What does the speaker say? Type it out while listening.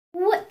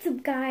What's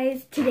up,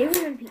 guys? Today we're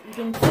going to be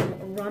eating some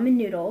ramen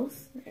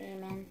noodles.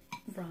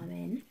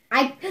 Ramen.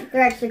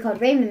 They're actually called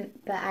ramen,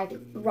 but I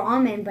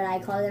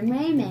call them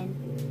ramen.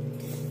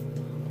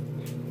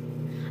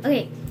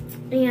 Okay,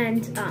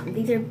 and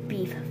these are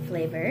beef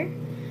flavor,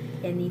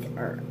 and these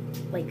are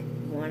like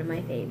one of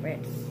my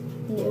favorites.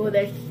 Yeah. Oh,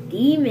 they're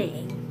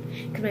steaming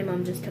because my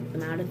mom just took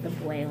them out of the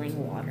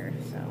boiling water.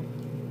 So,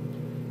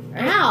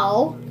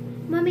 Ow,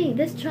 mommy,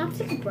 this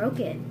chopstick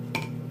broke it.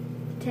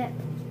 Tip.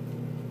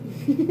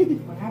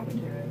 What happened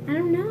to it? I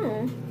don't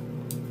know.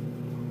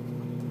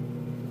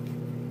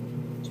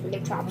 should we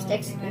get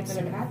chopsticks? The only thing that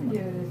could have happened to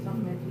it is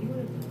something that you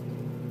would.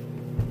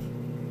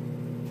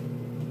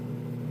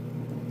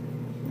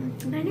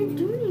 I didn't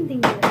do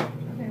anything to it.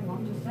 Okay, well,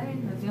 I'm just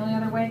saying. That's the only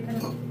other way it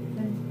could have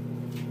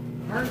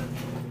been hurt.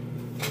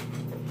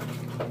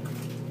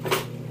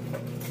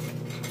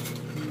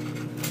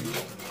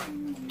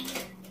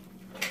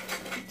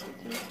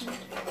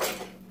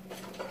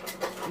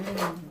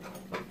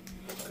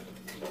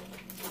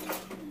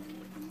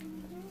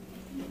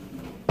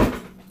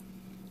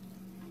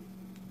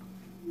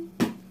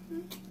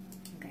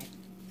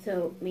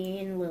 So me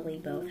and Lily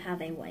both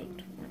have a white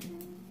one,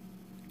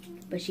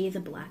 but she's a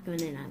black one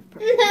and I'm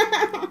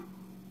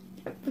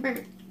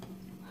purple.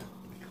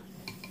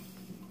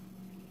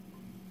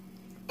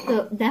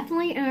 So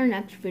definitely in our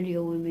next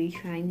video we'll be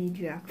trying the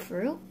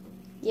jackfruit.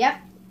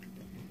 Yep.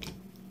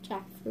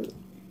 Jackfruit.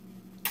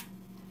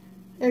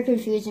 They're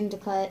confusing to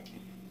cut.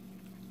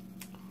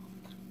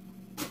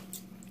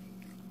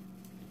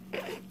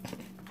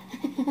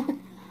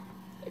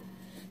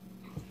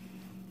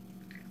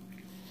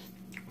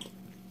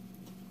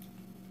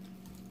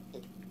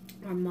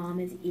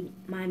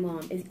 My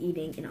mom is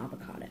eating an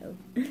avocado.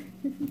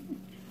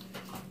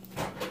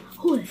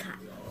 Oh, it's hot.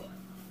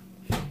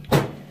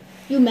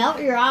 You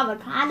melt your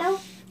avocado?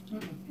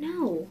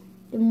 No.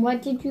 Then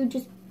what did you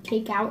just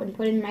take out and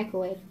put in the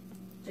microwave?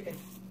 Chicken.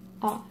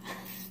 Oh.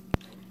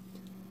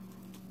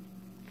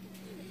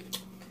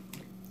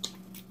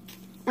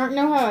 I don't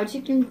know how a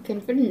chicken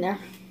can fit in there.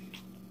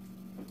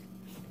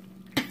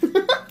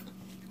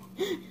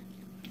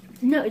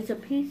 No, it's a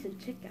piece of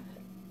chicken.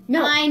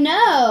 No, I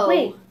know.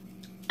 Wait.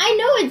 I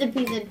know it's a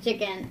piece of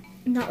chicken.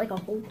 Not like a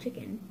whole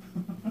chicken.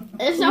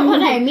 That's not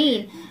what I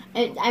mean.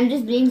 I'm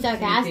just being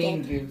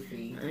sarcastic. Being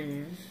goofy. I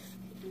know.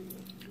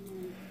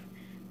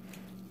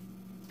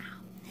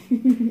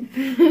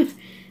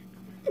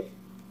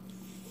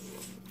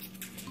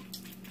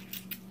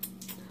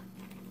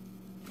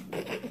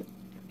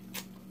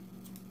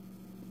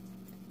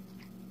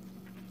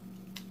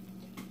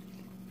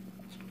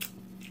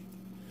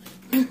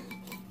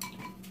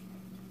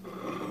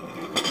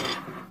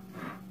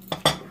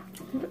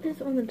 What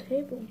is on the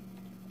table?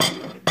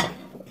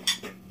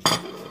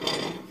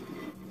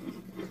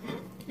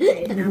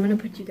 Okay, now I'm gonna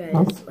put you guys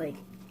like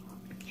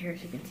here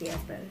so you can see us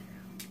both.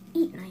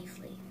 Eat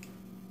nicely.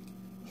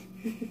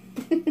 You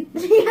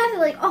have it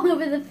like all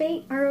over the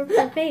face or over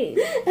the face.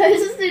 It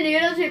was just the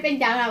noodle dripping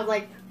down. I was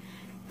like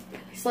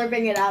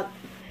slurping it up.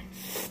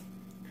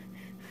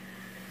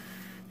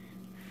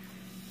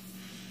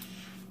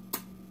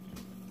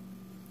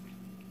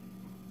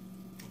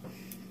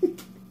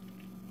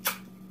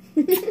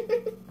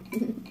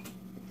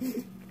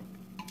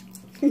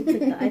 It's like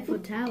the Eiffel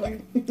Tower.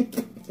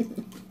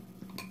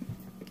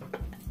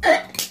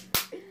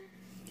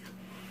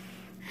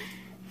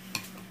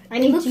 I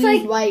need looks cheese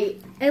like-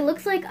 white. It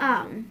looks like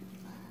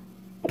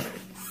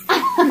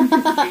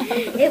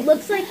it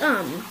looks like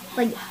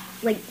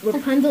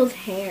Rapunzel's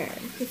hair,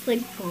 just like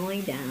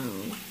falling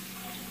down.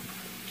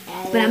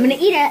 But I'm gonna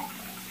eat it.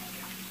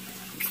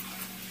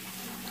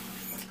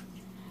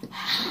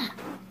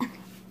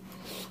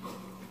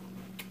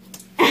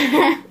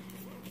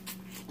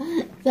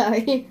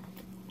 Sorry.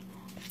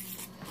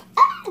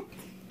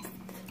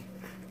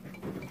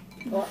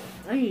 Well,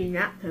 I need a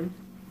napkin.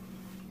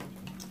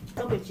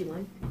 I'll get you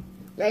one.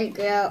 Thank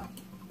you.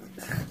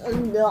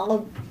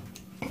 No.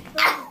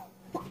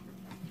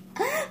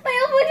 My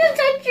elbow just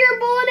touched your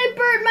bowl and it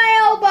burnt my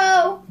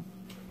elbow.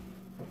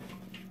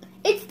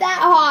 It's that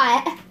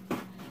hot.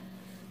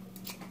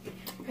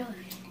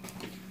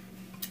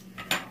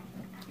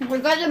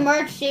 Look at the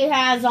merch she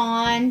has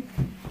on.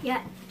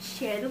 Yeah,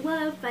 Share the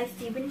Love by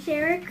Steven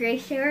Scherer,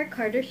 Grace Scherer,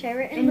 Carter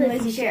Scherer, and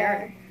Lizzie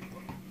Scherer.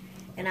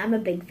 And I'm a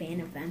big fan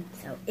of them,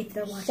 so if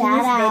they're watching Shout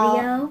this out.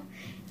 video,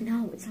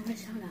 no, it's not a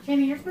shout out.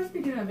 Jamie, you're supposed to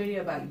be doing a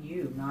video about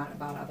you, not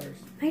about others.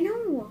 I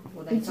know.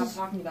 Well, then stop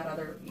talking about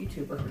other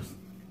YouTubers.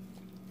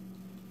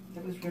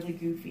 That was really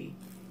goofy.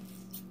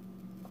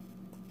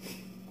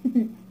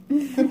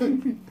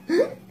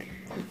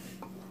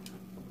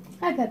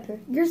 Hi, Pepper.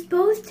 You're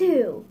supposed to.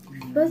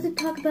 You're supposed to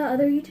talk about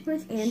other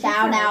YouTubers and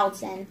Shout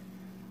outs and.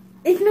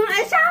 It's not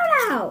a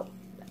shout out.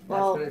 That's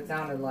Well- what it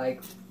sounded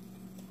like.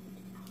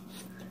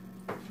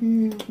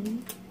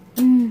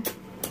 Mm-hmm.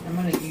 I'm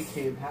gonna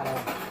YouTube how to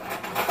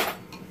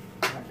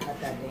cut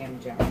that damn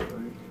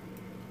jackfruit.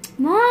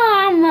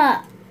 Mom!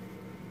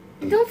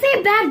 Don't say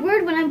a bad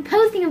word when I'm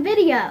posting a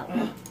video.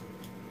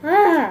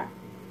 Ugh.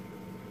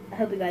 I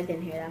hope you guys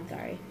didn't hear that. I'm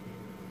sorry.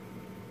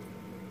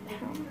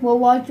 We'll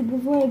watch it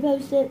before I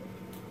post it.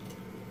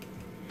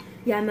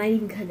 Yeah, I might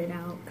even cut it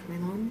out because my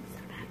mom's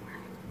a bad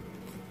word.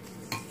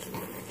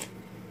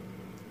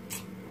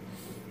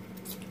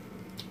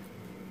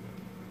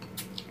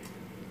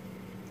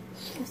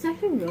 It's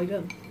actually really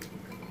good.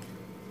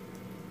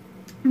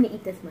 I'm gonna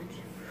eat this much.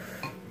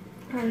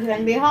 It's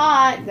gonna be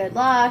hot. Good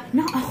luck.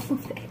 Not all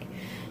of it.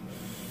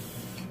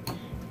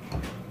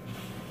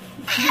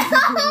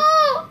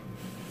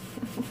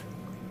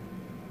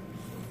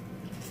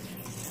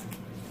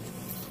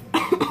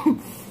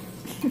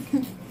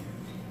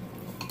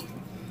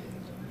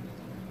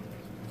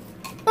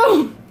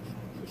 Oh.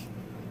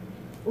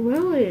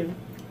 Really?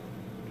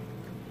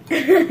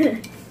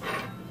 I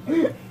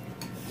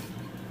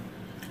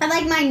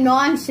like my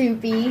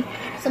non-soupy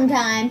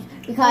sometimes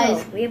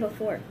because we have a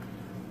fork.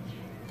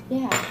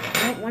 yeah.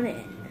 I don't want it. I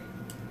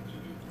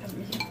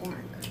need a fork.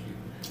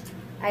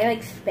 I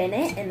like spin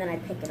it and then I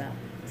pick it up,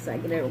 so I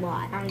get it a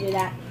lot. I'm gonna do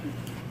that.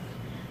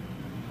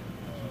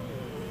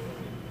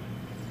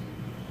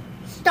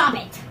 Stop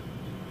it.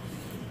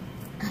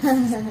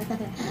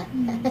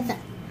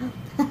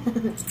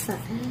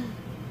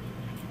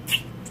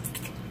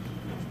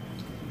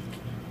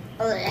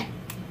 Ugh.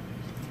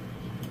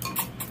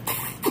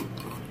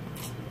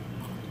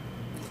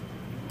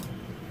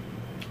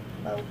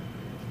 Oh.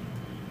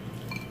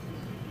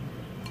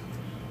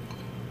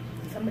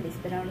 Somebody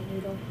spit out a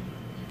noodle.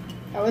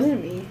 That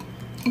wasn't me.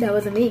 That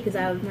wasn't me because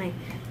I was my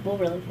bowl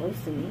really close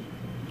to me.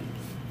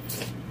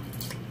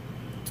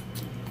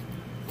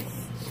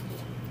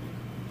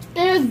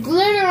 There's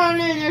glitter on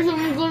it and there's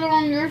some glitter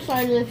on your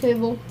side of the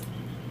table.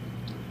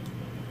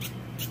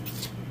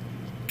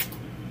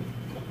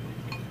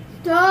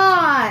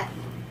 Stop!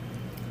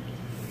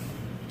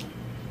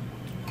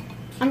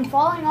 I'm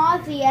falling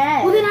off the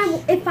edge. Well,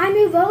 then if I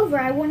move over,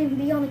 I won't even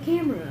be on the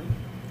camera.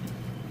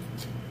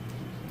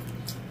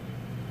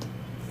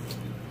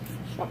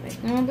 Stop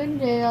making a big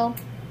deal.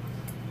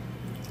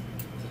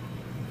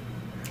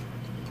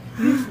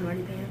 You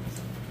smarty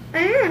pants. I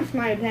am a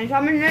smarty pants.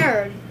 I'm a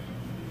nerd.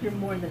 You're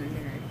more than a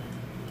nerd.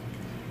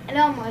 I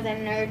know I'm more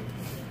than a nerd.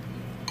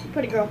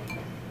 Pretty girl.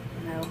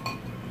 No.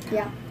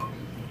 Yeah.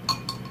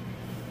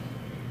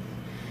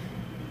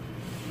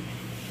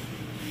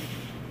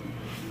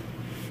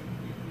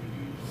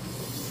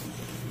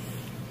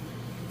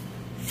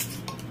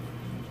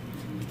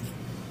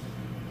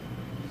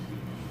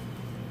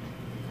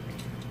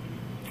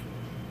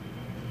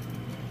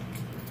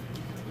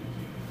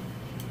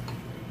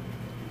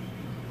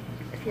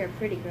 If you're a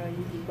pretty girl,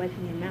 you'd be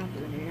wiping your mouth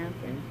with your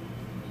napkin.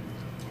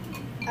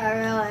 Oh,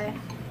 really?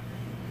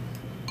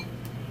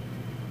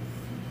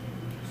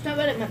 It's not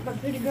what it meant, but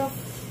pretty girl.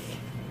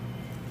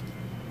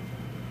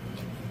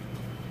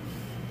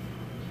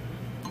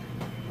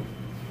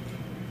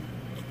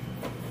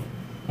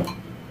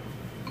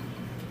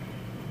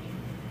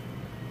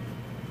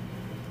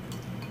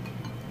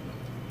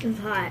 It's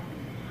hot.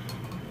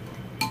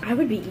 I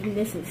would be eating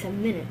this in 7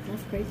 minutes.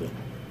 That's crazy.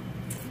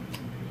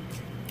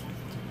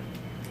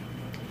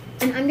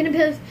 And I'm gonna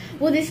post.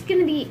 Well, this is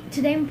gonna be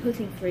today. I'm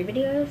posting 3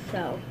 videos.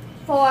 So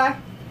 4.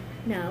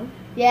 no.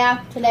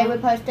 Yeah, today we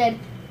posted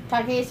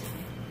Takis,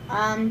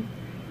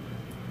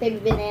 baby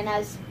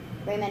bananas,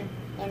 ramen,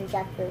 and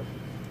jackfruit.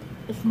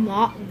 It's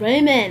not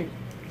ramen.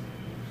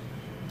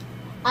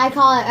 I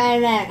call it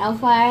ramen,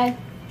 okay?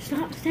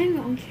 Stop saying it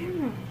on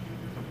camera.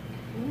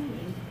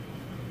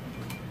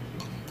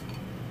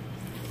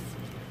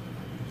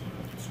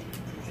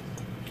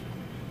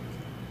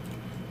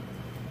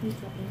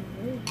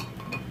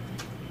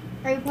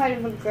 Are you part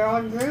of a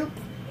girl group?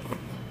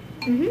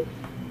 Mhm.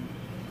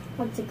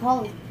 What's it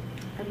called?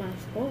 At my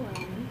school, I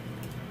don't know.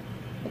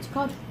 What's it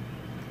called?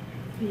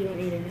 You don't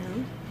need to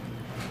know.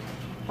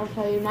 I'll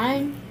tell you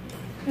mine.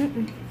 I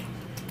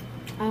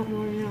don't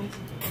want to know.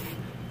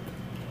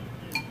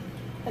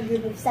 A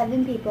group of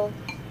 7 people.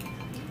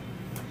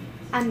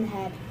 I'm the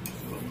head.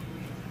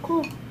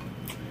 Cool.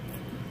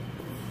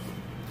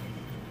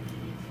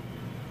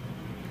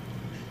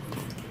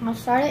 I'll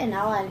start it and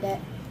I'll end it.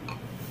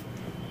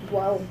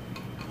 Whoa.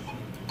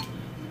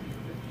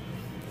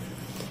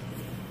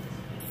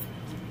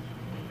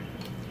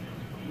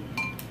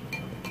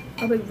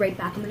 I'll be right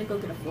back. I'm gonna go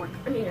get a fork.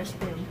 I mean a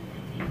spoon.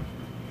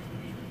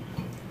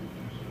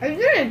 Are you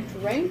gonna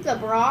drink the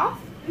broth?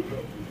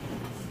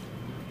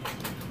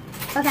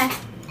 Okay.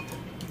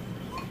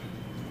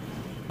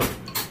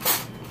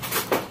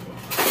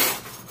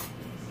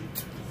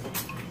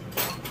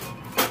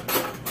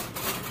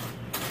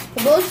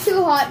 The bowl's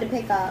too hot to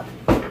pick up.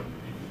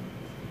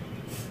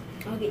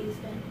 I'll get you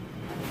spoon.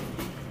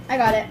 I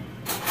got it.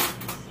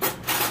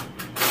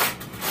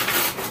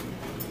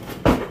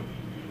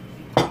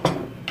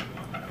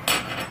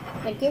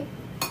 Thank you.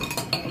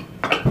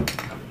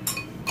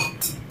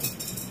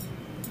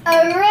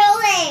 Oh,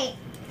 really?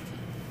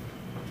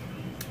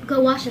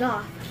 Go wash it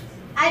off.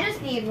 I just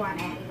need one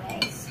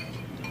anyways.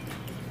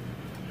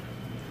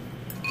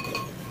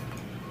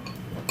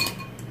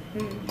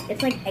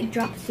 It's like egg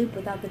drop soup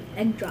without the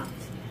egg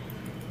drops.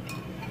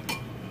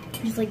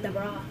 Just like the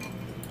broth.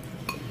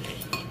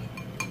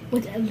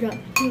 What's egg drop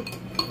soup?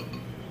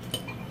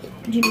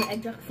 Do you know what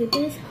egg drop soup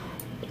is?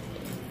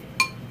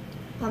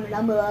 Comment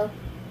down below.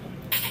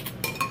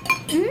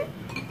 Mm-hmm.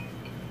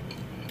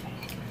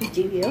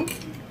 Do you?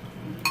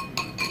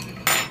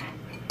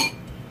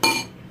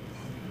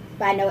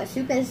 But I know what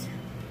soup is.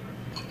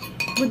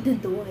 What the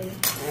doy?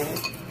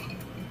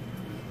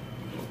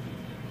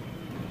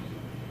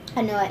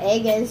 I know what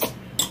egg is.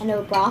 I know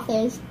what broth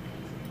is.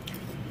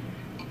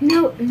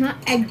 No, not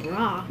egg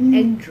raw. Mm.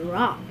 Egg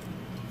drop.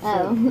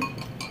 Oh.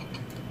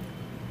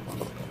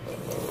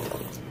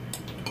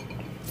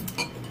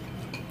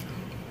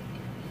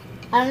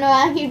 I don't know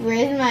why I keep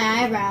raising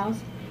my eyebrows.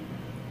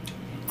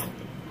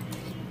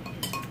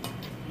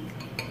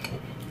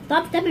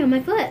 Stop stepping on my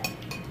foot.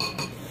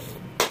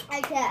 I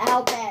can't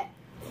help it.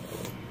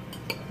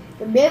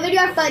 You're moving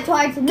your foot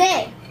towards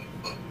me.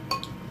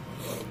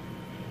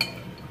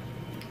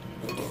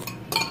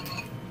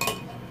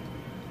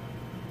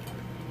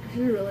 This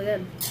is really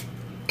good.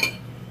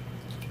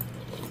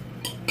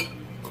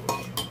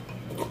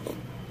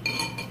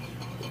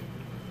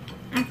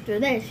 After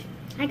this,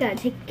 I gotta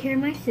take care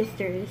of my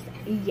sisters.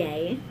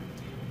 Yay.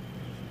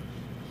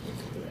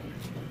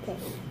 Okay.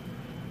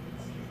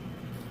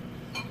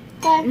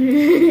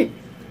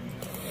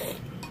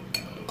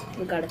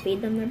 We gotta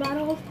feed them their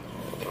bottles.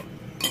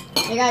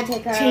 We gotta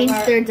take care Change of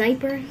our, their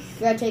diapers.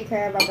 we gotta take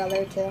care of our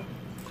brother too.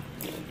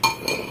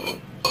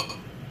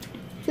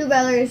 2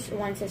 brothers,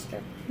 1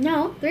 sister.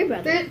 No, 3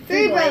 brothers.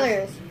 Three boys.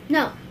 brothers.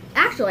 No,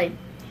 actually,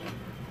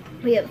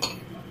 we have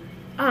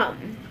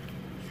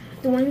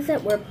the ones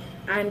that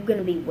I'm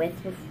gonna be with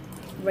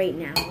right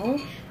now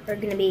are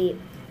gonna be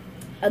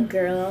a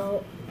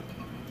girl.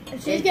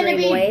 She's and gonna 3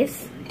 be.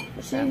 boys.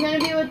 She's gonna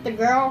be with the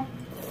girl.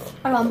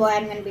 Or 1 boy.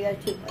 I'm gonna be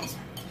with 2 boys.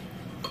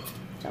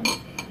 So.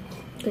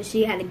 Because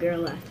she had a girl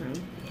last time.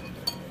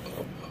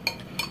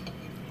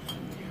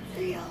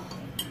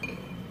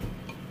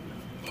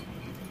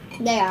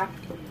 They are.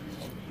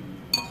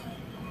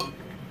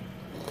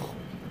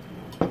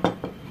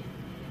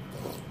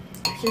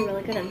 Actually,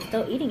 really good. I'm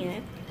still eating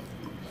it.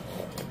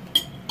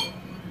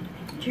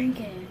 Drink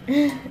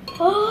it.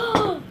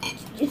 Oh,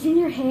 it's in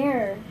your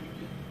hair.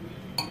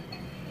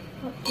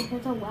 Oh, your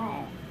hair's all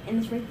wet,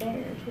 and it's right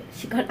there.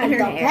 She got it in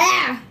her hair.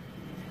 There.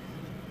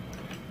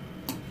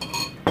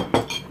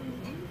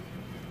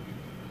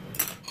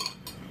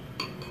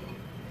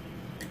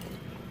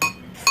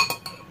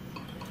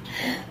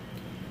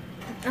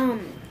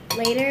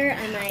 Later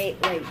I might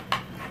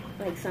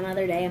like some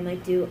other day I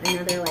might do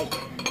another like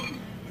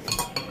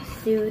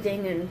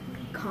soothing and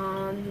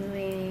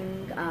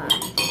calming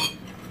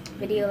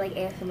video like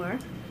ASMR.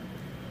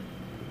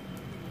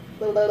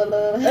 Stop,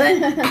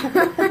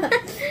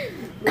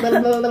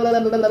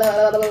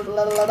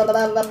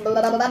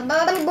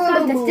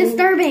 that's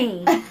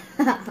disturbing. That's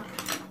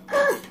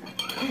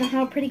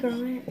how a pretty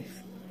girl is.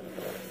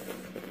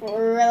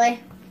 Really?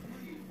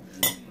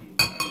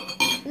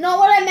 Not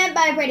what I meant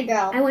by a pretty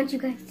girl. I want you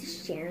guys to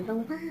share the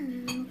love.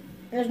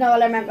 That's not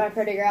what I meant by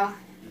pretty girl.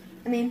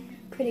 I mean,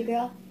 pretty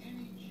girl.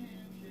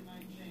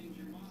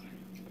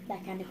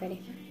 That kind of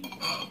pretty.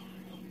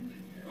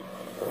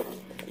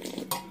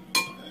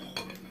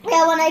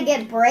 Yeah, when I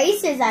get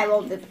braces, I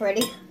will be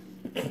pretty.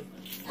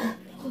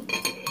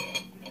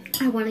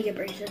 I want to get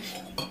braces.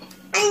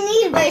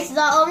 I need braces.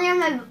 I'll only have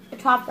my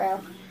top row.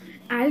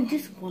 I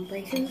just want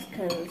braces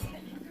because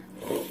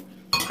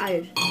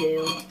I just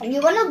do.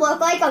 You want to look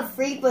like a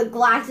freak with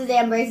glasses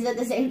and braces at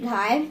the same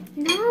time?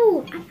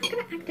 No, I'm not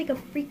going to act like a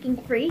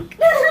freaking freak.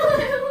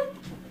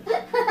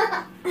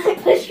 I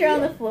pushed her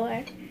on the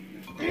floor.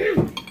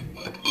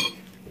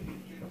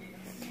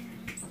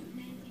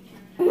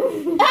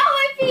 Oh,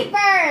 my feet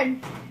burn!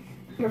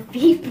 Your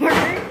feet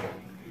burn?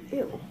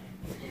 Ew.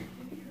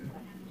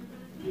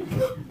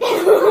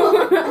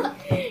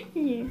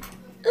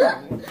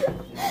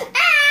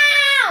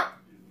 Ow!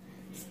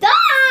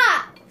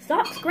 Stop!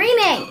 Stop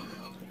screaming!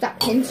 Stop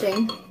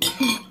pinching. I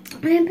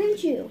didn't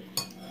pinch you.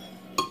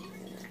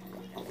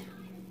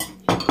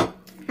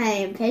 I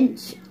am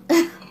pinch.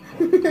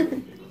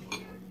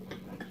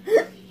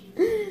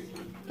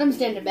 I'm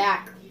standing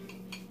back.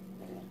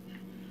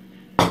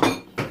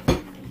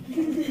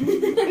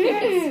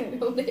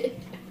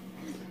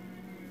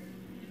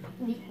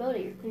 You spilled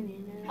it, you're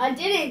cleaning it. I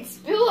didn't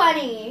spill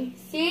any.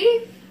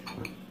 See?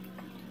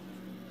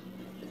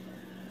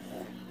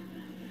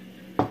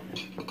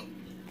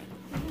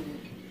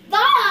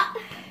 Stop!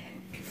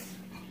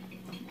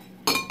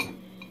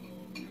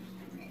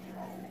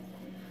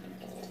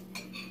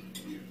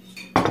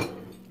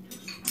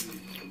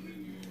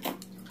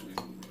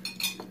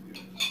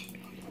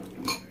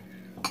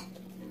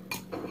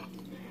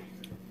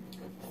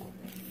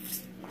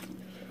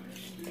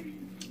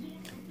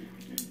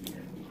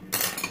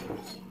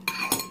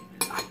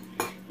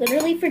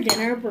 Literally for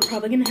dinner, we're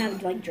probably gonna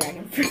have like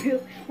dragon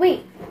fruit.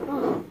 Wait,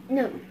 oh,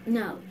 no,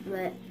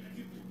 but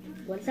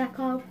what's that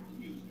called?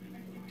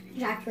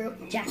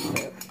 Jackfruit.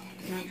 Jackfruit,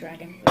 not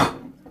dragon.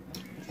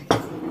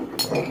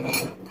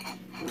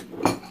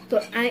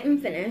 So I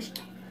am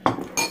finished.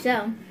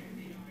 So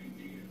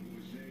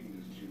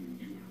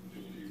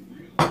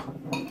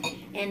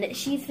and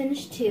she's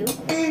finished too.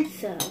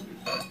 So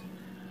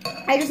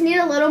I just need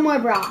a little more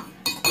broth.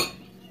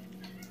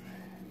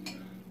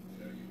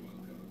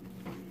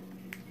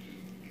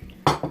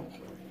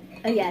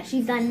 oh yeah,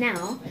 she's done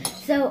now.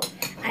 So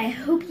I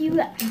hope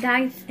you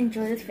guys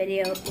enjoy this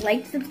video.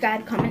 Like,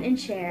 subscribe, comment, and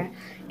share.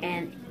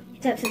 And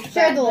subscribe.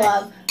 Share the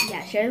love.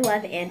 Yeah, share the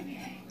love and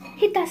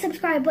hit that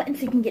subscribe button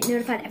so you can get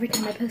notified every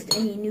time I post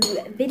any new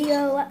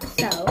video.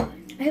 So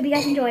I hope you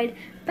guys enjoyed.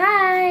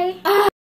 Bye.